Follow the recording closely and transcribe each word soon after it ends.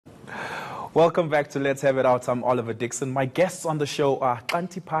Welcome back to Let's Have It Out. I'm Oliver Dickson. My guests on the show are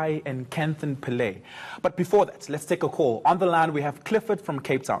Kanthan Pillay and Kanthan Pillay. But before that, let's take a call. On the line, we have Clifford from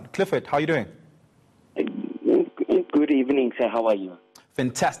Cape Town. Clifford, how are you doing? Good evening, sir. How are you?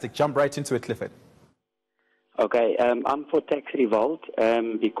 Fantastic. Jump right into it, Clifford. Okay, I'm for tax revolt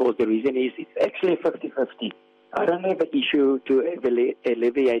because the reason is it's actually 50-50. I don't have an issue to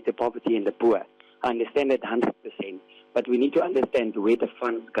alleviate the poverty and the poor. I understand that 100%, but we need to understand where the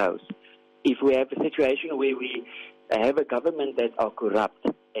funds goes. If we have a situation where we have a government that are corrupt,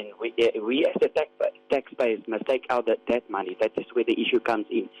 and we as the taxpayers must take out that money, that is where the issue comes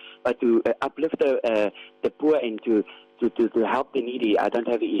in. But to uplift the poor and to help the needy, I don't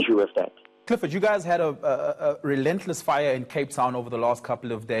have an issue with that. Clifford, you guys had a relentless fire in Cape Town over the last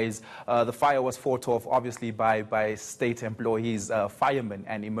couple of days. The fire was fought off, obviously, by state employees, firemen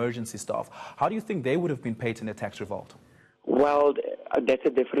and emergency staff. How do you think they would have been paid in a tax revolt? Well, that's a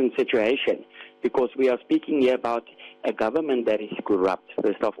different situation because we are speaking here about a government that is corrupt,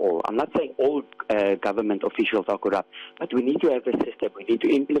 first of all. I'm not saying all government officials are corrupt, but we need to have a system. We need to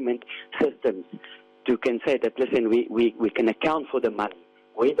implement systems to can say that, listen, we can account for the money.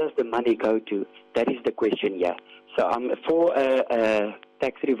 Where does the money go to? That is the question here. So I'm for a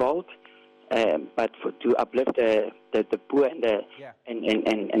tax revolt, but to uplift the poor and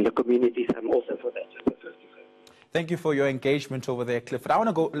the communities, I'm also for that. Thank you for your engagement over there, Clifford. I want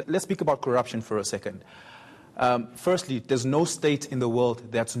to go, let's speak about corruption for a second. Firstly, there's no state in the world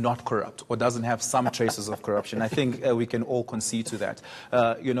that's not corrupt or doesn't have some traces of corruption. I think we can all concede to that.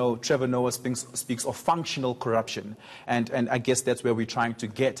 You know, Trevor Noah speaks of functional corruption, and I guess that's where we're trying to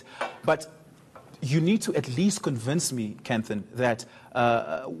get. But you need to at least convince me, Kanthan, that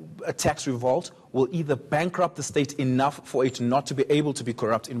a tax revolt will either bankrupt the state enough for it not to be able to be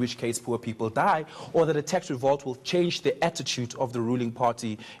corrupt, in which case poor people die, or that a tax revolt will change the attitude of the ruling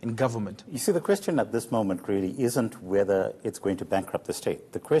party in government. You see, the question at this moment really isn't whether it's going to bankrupt the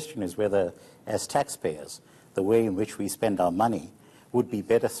state. The question is whether, as taxpayers, the way in which we spend our money would be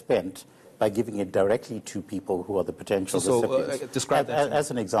better spent by giving it directly to people who are the potential recipients. Describe that as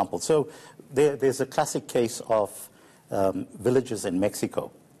an example. So there's a classic case of villages in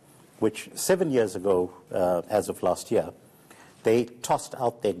Mexico, which 7 years ago, as of last year, they tossed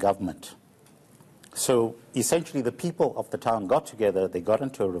out their government. So essentially the people of the town got together, they got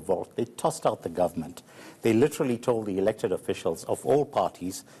into a revolt, they tossed out the government. They literally told the elected officials of all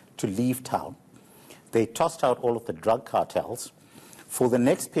parties to leave town. They tossed out all of the drug cartels. For the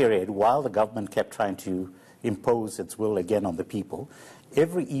next period, while the government kept trying to impose its will again on the people,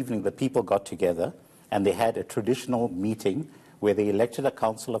 every evening the people got together and they had a traditional meeting where they elected a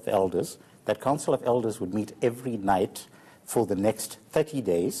council of elders. That council of elders would meet every night for the next 30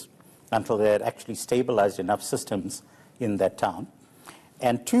 days until they had actually stabilized enough systems in that town.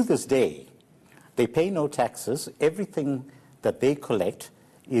 And to this day, they pay no taxes. Everything that they collect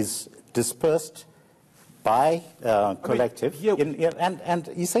is dispersed by collective. And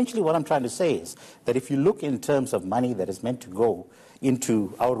essentially what I'm trying to say is that if you look in terms of money that is meant to go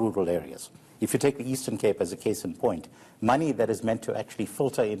into our rural areas, if you take the Eastern Cape as a case in point, money that is meant to actually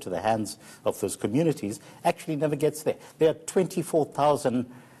filter into the hands of those communities actually never gets there. There are 24,000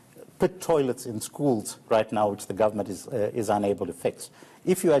 pit toilets in schools right now which the government is unable to fix.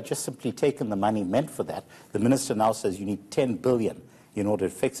 If you had just simply taken the money meant for that, the minister now says you need 10 billion in order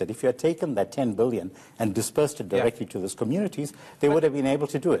to fix it. If you had taken that 10 billion and dispersed it directly to those communities, they would have been able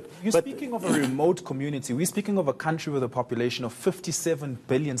to do it. You're speaking of a remote community. We're speaking of a country with a population of 57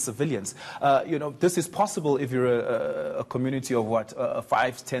 billion civilians. You know, this is possible if you're a community of,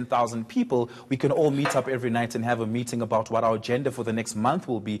 5,000 to 10,000 people. We can all meet up every night and have a meeting about what our agenda for the next month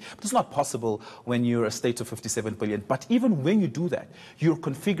will be. But it's not possible when you're a state of 57 billion. But even when you do that, you're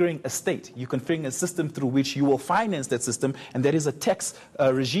configuring a state. You're configuring a system through which you will finance that system, and that is a tax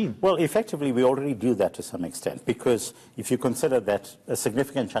regime. Well, effectively, we already do that to some extent, because if you consider that a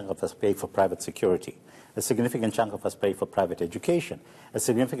significant chunk of us pay for private security, a significant chunk of us pay for private education, a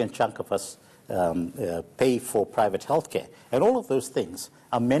significant chunk of us pay for private healthcare, and all of those things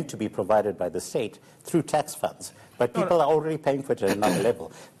are meant to be provided by the state through tax funds. But people are already paying for it at another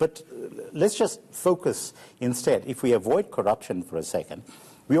level. But let's just focus instead, if we avoid corruption for a second,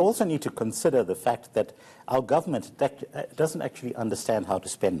 we also need to consider the fact that our government doesn't actually understand how to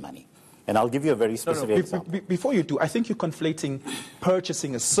spend money. And I'll give you a very specific example. Before you do, I think you're conflating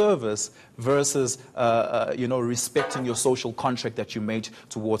purchasing a service versus, respecting your social contract that you made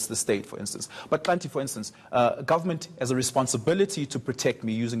towards the state, for instance. But Kanthan, for instance, government has a responsibility to protect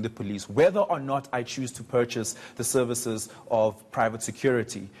me using the police, whether or not I choose to purchase the services of private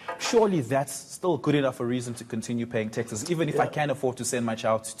security. Surely that's still good enough a reason to continue paying taxes, even if I can't afford to send my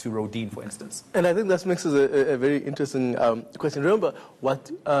child to Rodin, for instance. And I think that makes us a very interesting question. Remember,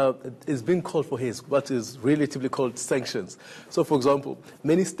 what is being called for here is what is relatively called sanctions. So, for example,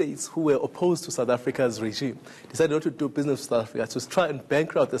 many states who were opposed to South Africa's regime decided not to do business with South Africa, to try and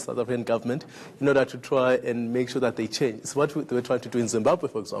bankrupt the South African government in order to try and make sure that they change. It's what they were trying to do in Zimbabwe,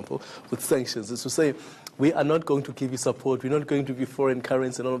 for example, with sanctions, is to say, we are not going to give you support, we're not going to give you foreign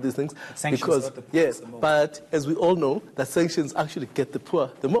currency and all of these things. Sanctions because, yes, but as we all know, that sanctions actually get the poor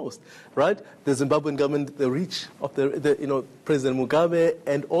the most, right? The Zimbabwean government, the rich of President Mugabe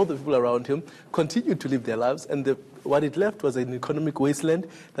and all the people around him continued to live their lives, and what it left was an economic wasteland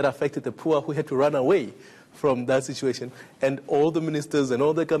that affected the poor who had to run away from that situation. And all the ministers and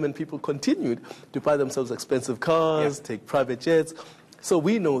all the government people continued to buy themselves expensive cars, take private jets. So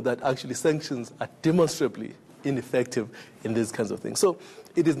we know that actually sanctions are demonstrably ineffective in these kinds of things. So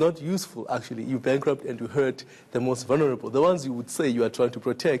it is not useful, actually. You bankrupt and you hurt the most vulnerable, the ones you would say you are trying to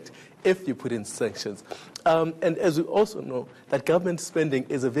protect if you put in sanctions. And as we also know, that government spending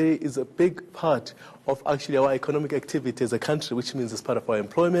is a big part of actually our economic activity as a country, which means it's part of our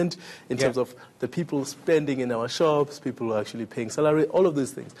employment in terms of the people spending in our shops, people who are actually paying salary, all of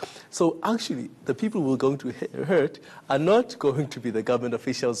these things. So actually, the people who are going to hurt are not going to be the government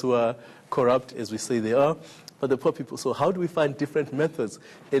officials who are corrupt, as we say they are, but the poor people. So how do we find different methods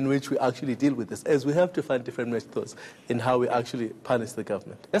in which we actually deal with this, as we have to find different methods in how we actually punish the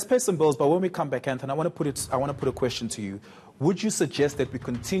government? Let's pay some bills, but when we come back, Kanthan, I want to put a question to you. Would you suggest that we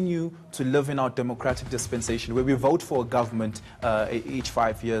continue to live in our democratic dispensation where we vote for a government each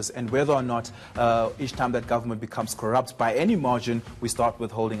 5 years, and whether or not each time that government becomes corrupt by any margin, we start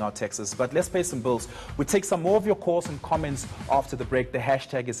withholding our taxes? But let's pay some bills. We take some more of your calls and comments after the break. The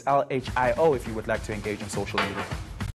hashtag is LHIO if you would like to engage on social media.